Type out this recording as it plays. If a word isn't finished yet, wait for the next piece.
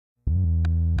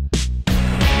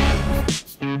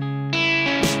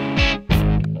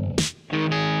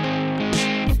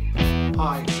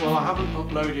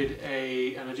did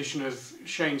an edition of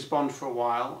Shane's Bond for a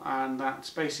while, and that's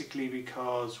basically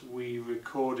because we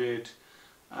recorded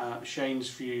Shane's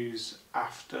views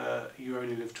after You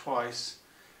Only Live Twice,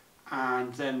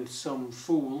 and then some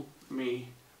fool, me,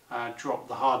 dropped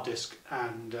the hard disk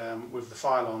and with the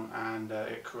file on, and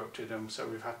it corrupted them, so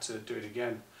we've had to do it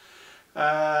again.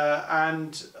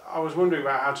 And I was wondering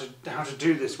about how to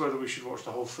do this, whether we should watch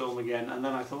the whole film again, and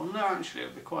then I thought, well, no, actually it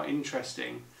would be quite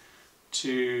interesting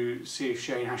to see if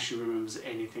Shane actually remembers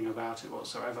anything about it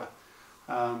whatsoever,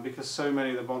 because so many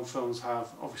of the Bond films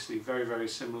have obviously very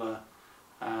similar,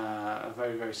 a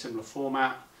very similar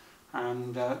format,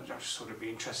 and I just thought it'd be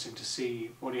interesting to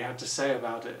see what he had to say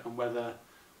about it and whether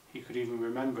he could even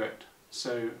remember it.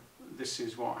 So this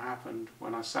is what happened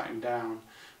when I sat him down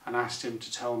and asked him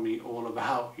to tell me all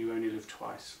about You Only Live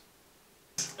Twice.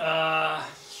 That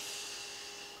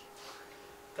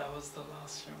was the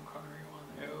last Sean Connery one.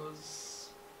 It was...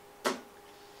 I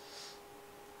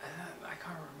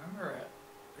can't remember it.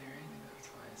 You Only Live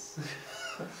Twice.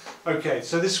 Okay,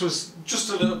 so this was just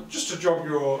to jog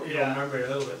your memory a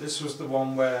little bit. This was the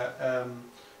one where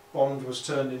Bond was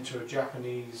turned into a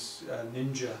Japanese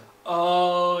ninja.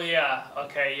 Oh yeah.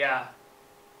 Okay. Yeah.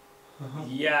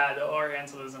 Yeah, the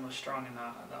Orientalism was strong in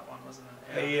that one, wasn't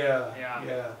it? Yeah.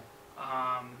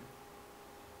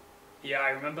 Yeah, I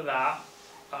remember that.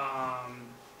 Other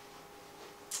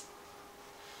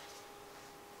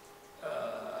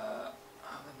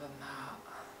than that,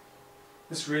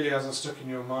 this really hasn't stuck in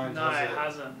your mind, no, has it? it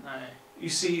hasn't. No. You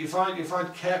see, if I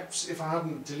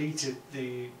hadn't deleted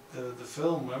the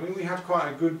film, I mean, we had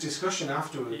quite a good discussion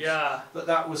afterwards. Yeah. But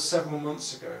that was several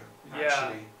months ago,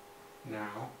 actually.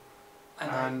 Now.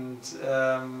 And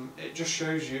it just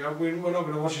shows you, we're not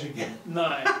going to watch it again.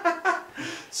 No.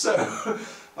 So,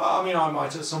 I mean, I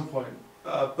might at some point,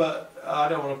 but I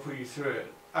don't want to put you through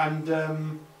it. And,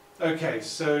 okay,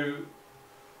 so,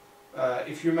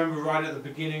 if you remember right at the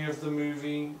beginning of the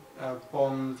movie,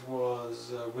 Bond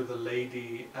was with a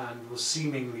lady and was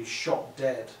seemingly shot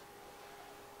dead.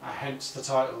 Hence the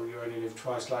title, You Only Live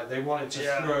Twice. Like, they wanted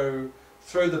to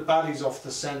throw the baddies off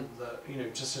the scent, that, you know,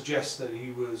 to suggest that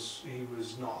he was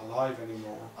not alive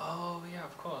anymore. Oh yeah,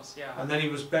 of course, yeah. And then he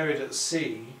was buried at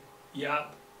sea.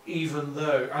 Yep. Even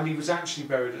though, and he was actually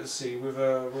buried at sea with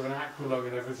an aqualung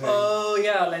and everything. Oh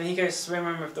yeah, then he goes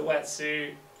swimming with the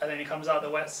wetsuit, and then he comes out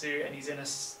of the wetsuit and he's in a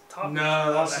tub.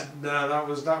 No, that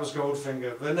was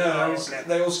Goldfinger. But no,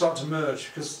 they all start to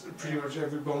merge because pretty much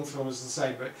every Bond film is the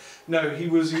same. But no, he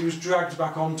was dragged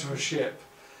back onto a ship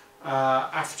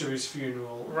after his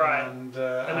funeral, right? And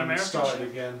started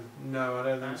again. No, I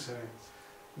don't think so.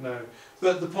 No,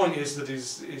 but the point is that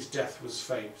his death was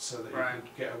faked so that he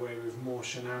could get away with more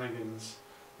shenanigans,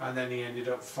 and then he ended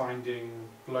up finding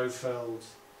Blofeld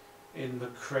in the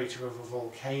crater of a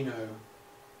volcano.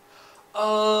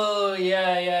 Oh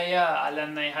yeah, and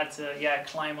then they had to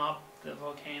climb up the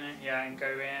volcano, and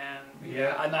go in,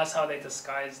 and that's how they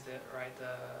disguised it, right?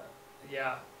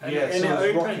 And so it was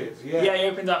opened, rockets, he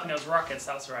opened up and it was rockets.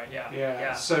 That's right.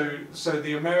 Yeah. So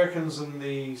the Americans and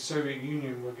the Soviet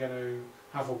Union were going to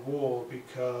have a war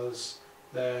because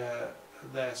their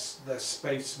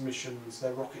space missions,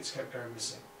 their rockets kept going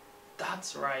missing.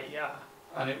 That's right. Yeah.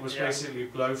 And it was basically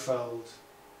Blofeld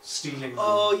stealing them.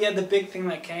 Oh yeah, the big thing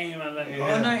that came, and then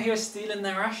oh no, he was stealing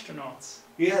their astronauts.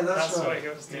 Yeah, that's right. what he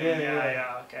was doing.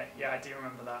 Okay. Yeah, I do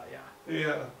remember that.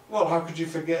 Yeah. Well, how could you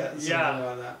forget something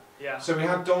like that? Yeah. So we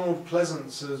had Donald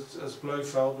Pleasance as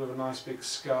Blofeld with a nice big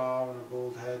scar and a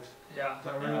bald head. Yeah. Does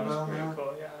that ring a bell now?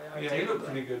 Cool. Yeah, he looked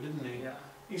pretty good, didn't he? Yeah.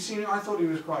 You see, I thought he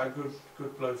was quite a good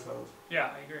Blofeld.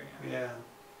 Yeah, I agree. Yeah.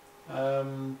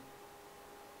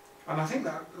 And I think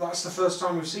that's the first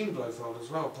time we've seen Blofeld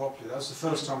as well properly. That's the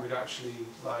first time we'd actually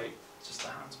just the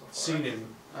hands before seen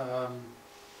him.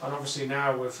 And obviously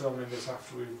now we're filming this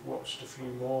after we've watched a few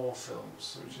more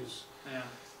films, which is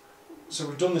so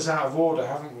we've done this out of order,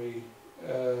 haven't we?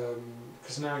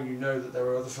 Because now you know that there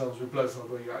are other films with Blofeld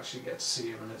where you actually get to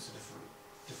see him, and it's a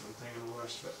different thing and all the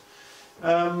rest of it.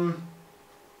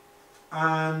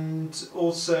 And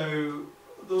also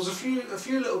there was a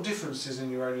few little differences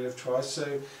in You Only Live Twice.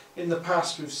 So in the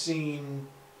past we've seen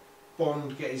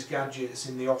Bond get his gadgets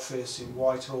in the office in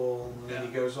Whitehall, and then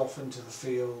he goes off into the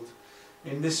field.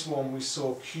 In this one we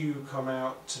saw Q come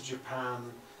out to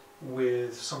Japan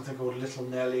with something called Little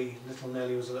Nelly. Little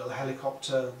Nelly was a little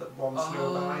helicopter that Bond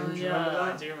flew behind. Do you remember that?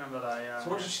 I do remember that, yeah. So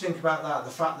what did you think about that?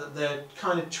 The fact that they're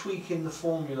kind of tweaking the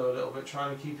formula a little bit,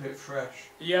 trying to keep it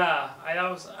fresh. Yeah,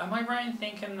 am I right in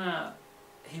thinking that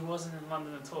he wasn't in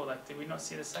London at all? Like, did we not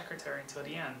see the secretary until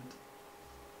the end?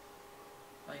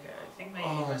 Like I think they.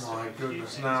 Oh invested in my a few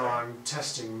goodness! things, Now right? I'm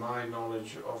testing my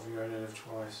knowledge of You Only Live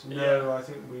Twice. Yeah. No, I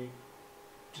think we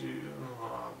do.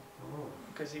 Oh.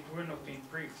 Because he wouldn't have been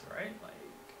briefed, right? Like.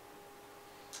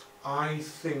 I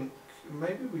think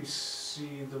maybe we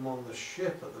see them on the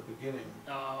ship at the beginning.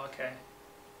 Oh, okay.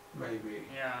 Maybe.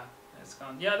 Yeah, it's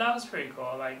gone. Yeah, that was pretty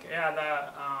cool. Like, yeah,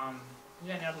 that.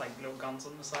 Yeah, and he had like little guns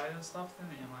on the side and stuff,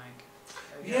 didn't he? Like.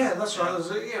 Yeah, that's right.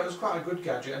 It was quite a good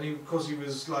gadget, and because he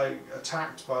was like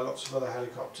attacked by lots of other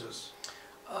helicopters.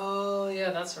 Oh yeah,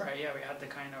 that's right. Yeah, we had the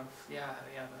kind of yeah,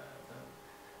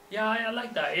 I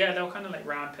like that. Yeah, they were kind of like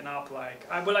ramping up. Like,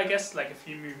 I guess like a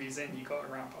few movies in, you got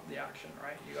to ramp up the action,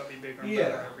 right? You got to be bigger and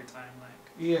better every time.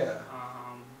 Like. Yeah.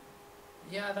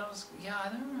 Yeah, that was. Yeah, I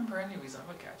don't remember any of his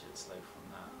other gadgets like from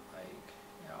that. Like,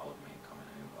 yeah, old mate coming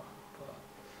over, but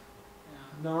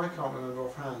yeah. No, I can't remember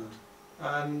offhand.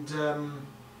 And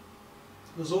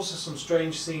there's also some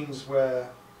strange scenes where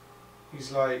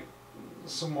he's like,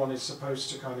 someone is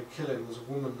supposed to kind of kill him. There's a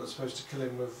woman that's supposed to kill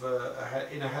him with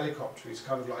in a helicopter. He's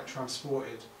kind of like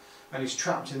transported, and he's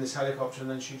trapped in this helicopter, and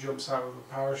then she jumps out with a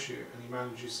parachute, and he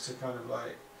manages to kind of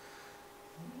like,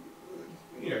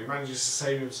 he manages to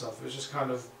save himself. It was just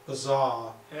kind of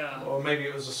bizarre. Yeah. Or maybe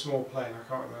it was a small plane. I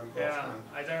can't remember. Yeah, offhand.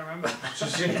 I don't remember.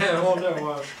 Just, well,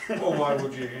 no, well, why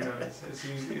would you?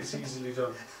 It's easily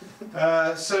done.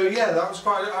 So yeah, that was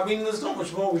quite. I mean, there's not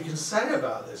much more we can say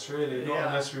about this, really, not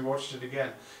unless we watched it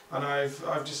again. And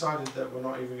I've decided that we're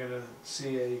not even going to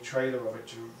see a trailer of it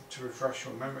to refresh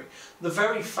your memory. The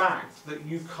very fact that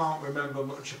you can't remember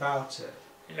much about it,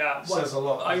 says a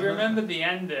lot. I remember the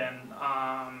ending.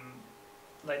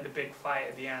 Like the big fight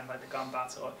at the end, like the gun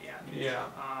battle at the end. Yeah.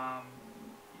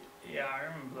 Yeah, I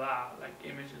remember that, like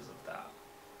images of that.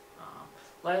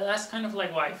 Like that's kind of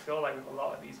like what I feel like with a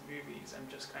lot of these movies. I'm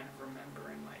just kind of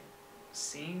remembering like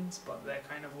scenes, but they're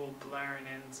kind of all blurring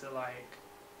into like,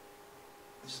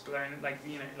 just blurring, like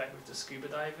like with the scuba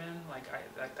diving, like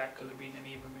that could have been an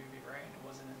Eva movie, right? And it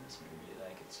wasn't in this movie.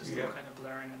 Like it's just all kind of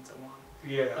blurring into one.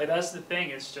 Yeah. Like that's the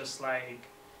thing. It's just like.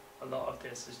 A lot of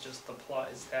this is just the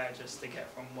plot is there just to get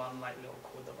from one like little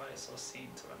cool device or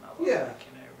scene to another. Yeah. Like,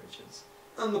 which is.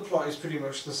 And the plot is pretty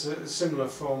much similar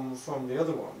from the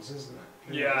other ones, isn't it?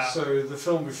 Yeah. So the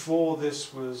film before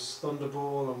this was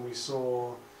Thunderball, and we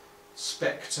saw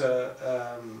Spectre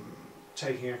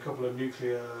taking a couple of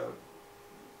nuclear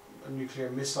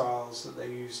missiles that they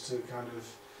used to kind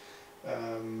of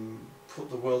put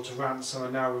the world to ransom,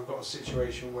 and now we've got a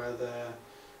situation where they're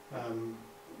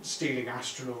stealing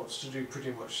astronauts to do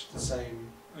pretty much the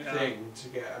same thing to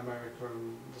get America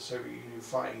and the Soviet Union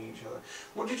fighting each other.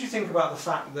 What did you think about the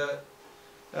fact that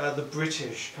the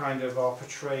British kind of are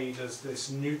portrayed as this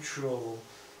neutral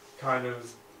power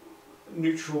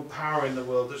in the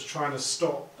world that's trying to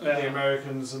stop the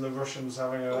Americans and the Russians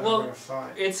having a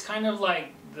fight? It's kind of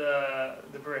like the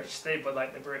British state, but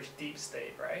like the British deep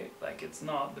state, right? Like it's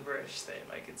not the British state,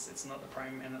 like it's not the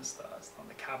Prime Minister, it's not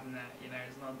the cabinet,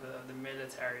 it's not the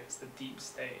military, it's the deep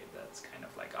state that's kind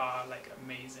of like like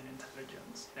amazing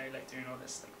intelligence, like doing all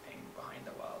this like thing behind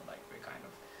the world, like we're kind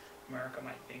of, America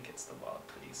might think it's the world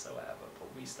police or whatever,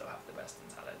 but we still have the best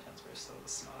intelligence, we're still the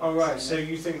smartest. Oh right, so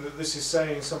you think that this is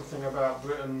saying something about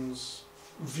Britain's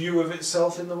view of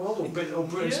itself in the world, or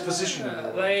Britain's position in the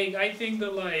world? Like I think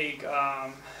that like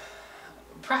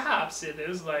perhaps it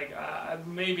is like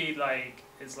maybe like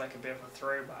it's like a bit of a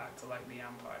throwback to like the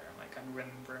Empire and like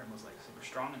when Britain was like super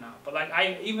strong enough. But like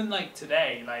I even like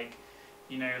today, like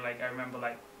like I remember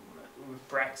like with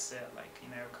Brexit, like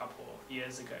a couple of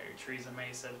years ago, Theresa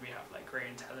May said we have like great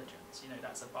intelligence.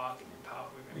 That's a bargaining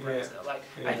power within Brexit. Like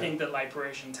I think that like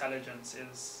British intelligence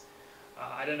is.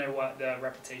 I don't know what the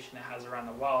reputation it has around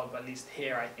the world, but at least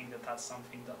here I think that that's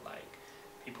something that like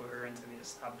people who are into the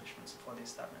establishment, support the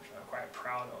establishment, are quite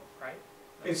proud of, right?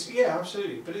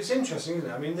 Absolutely. But it's interesting,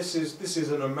 isn't it? I mean, this is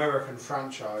an American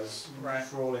franchise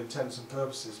for all intents and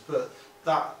purposes. But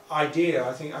that idea,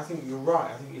 I think you're right.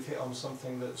 I think you've hit on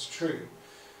something that's true.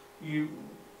 One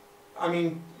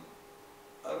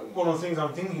of the things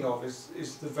I'm thinking of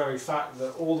is the very fact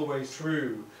that all the way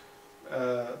through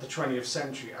the 20th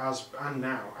century, as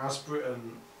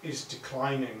Britain is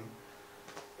declining,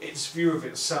 its view of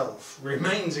itself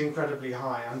remains incredibly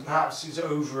high, and perhaps is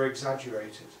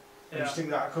over-exaggerated. I just think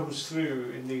that comes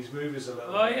through in these movies a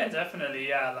little. Oh yeah, definitely.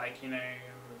 Yeah, like the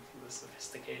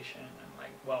sophistication and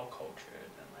like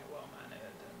well-cultured and like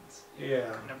well-mannered and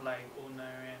kind of like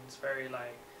all-knowing. It's very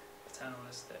like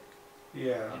paternalistic.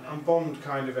 Yeah, and Bond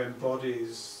kind of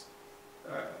embodies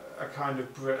a kind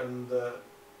of Britain that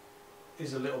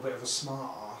is a little bit of a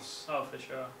smart ass. Oh, for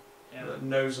sure. Yeah. That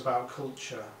knows about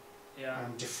culture Yeah.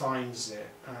 and defines it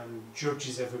and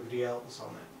judges everybody else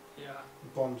on it. Yeah.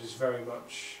 Bond is very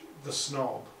much the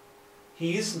snob.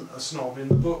 He isn't a snob in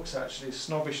the books, actually.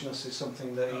 Snobbishness is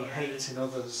something that he Oh, hates in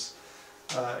others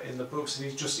in the books, and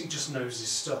he just knows his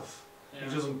stuff. Yeah.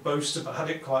 He doesn't boast about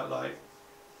it quite like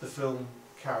the film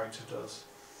character does.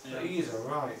 Yeah. But he is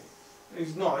alright.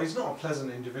 He's not a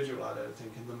pleasant individual, I don't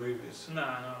think, in the movies. No,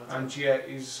 no. And yet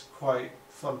he's quite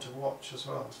fun to watch as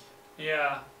well.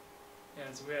 Yeah. Yeah,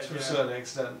 it's weird. To a certain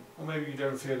extent. Or maybe you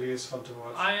don't feel he is fun to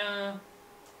watch. I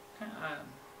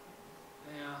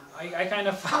kind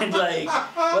of find like,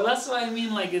 well, that's what I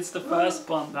mean, like, it's the first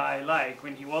Bond that I like,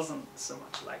 when he wasn't so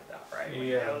much like that, right? When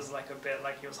Yeah. it was like a bit,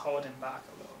 like he was holding back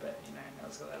a little bit, you know, and there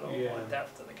was a little more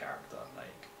depth to the character,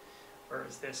 like,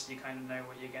 whereas this, you kind of know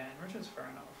what you're getting, which is fair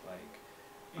enough, like,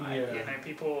 you know,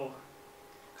 people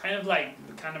kind of like,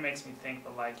 it kind of makes me think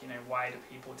that, like, you know, why do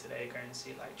people today go and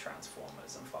see like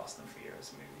Transformers and Fast and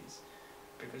Furious movies?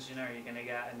 Because you know you're gonna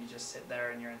get, and you just sit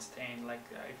there and you're entertained. Like,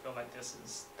 I feel like this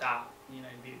is that, you know,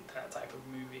 that type of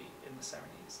movie in the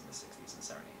 70s and the 60s and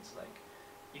 70s. Like,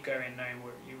 you go in knowing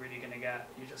what you're really gonna get.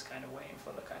 You're just kind of waiting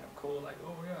for the kind of cool, like,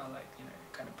 oh yeah, like, you know,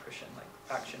 kind of pushing like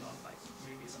action on like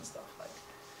movies and stuff. Like,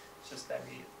 it's just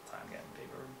every time getting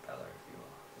bigger and better, if you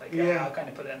will. Like, yeah, I'll kind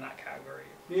of put it in that category.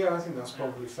 Yeah, I think that's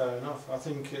probably fair enough. I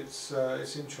think it's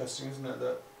interesting, isn't it,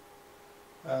 that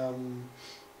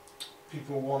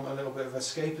people want a little bit of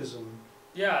escapism.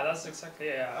 Yeah, that's exactly,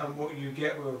 yeah. And what you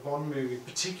get with a Bond movie,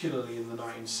 particularly in the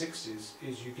 1960s,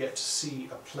 is you get to see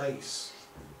a place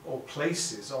or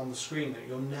places on the screen that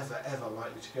you're never ever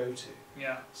likely to go to.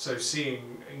 Yeah. So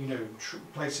seeing, you know,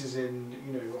 places in,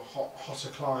 you know, hotter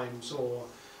climes, or,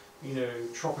 you know,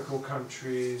 tropical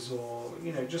countries, or,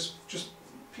 you know, just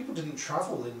people didn't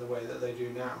travel in the way that they do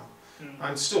now.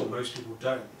 And still most people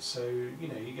don't. So, you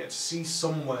know, you get to see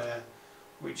somewhere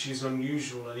which is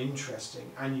unusual and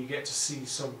interesting, and you get to see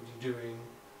somebody doing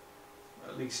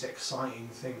at least exciting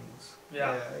things.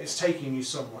 Yeah. It's taking you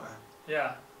somewhere.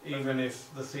 Yeah. Even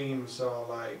if the themes are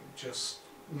like just,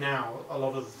 now a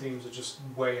lot of the themes are just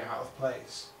way out of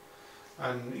place.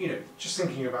 And, you know, just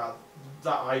thinking about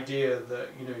that idea that,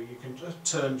 you know, you can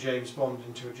turn James Bond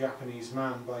into a Japanese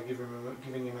man by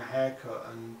giving him a haircut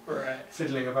and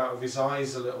fiddling about with his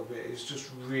eyes a little bit is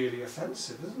just really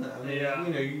offensive, isn't it? I mean,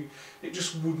 you know, it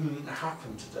just wouldn't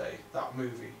happen today, that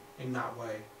movie, in that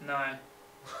way. No.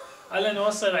 And then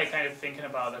also, like, kind of thinking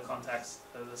about the context,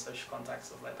 the social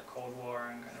context of like the Cold War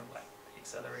and kind of like the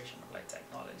acceleration of like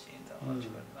technology and technology,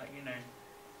 but like, you know,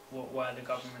 what were the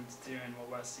governments doing,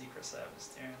 what was Secret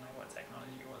Service doing, like what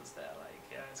technology was there, like,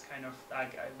 yeah, it's kind of,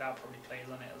 that probably plays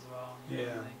on it as well.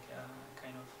 Yeah. Like,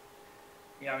 kind of,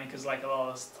 yeah, I mean, because like a lot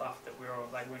of stuff that we're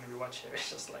all, like, when we watch it, it's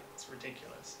just like, it's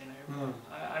ridiculous, you know.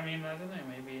 I mean, I don't know,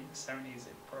 maybe in the 70s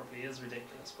it probably is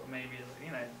ridiculous, but maybe,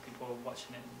 you know, people are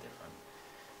watching it in different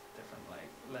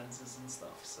like lenses and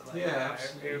stuff, so like,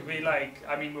 it would be like,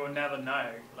 I mean, we'll never know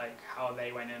like how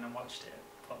they went in and watched it,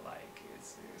 but like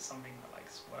it's something that like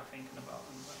is worth thinking about,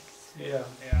 and like,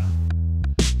 yeah.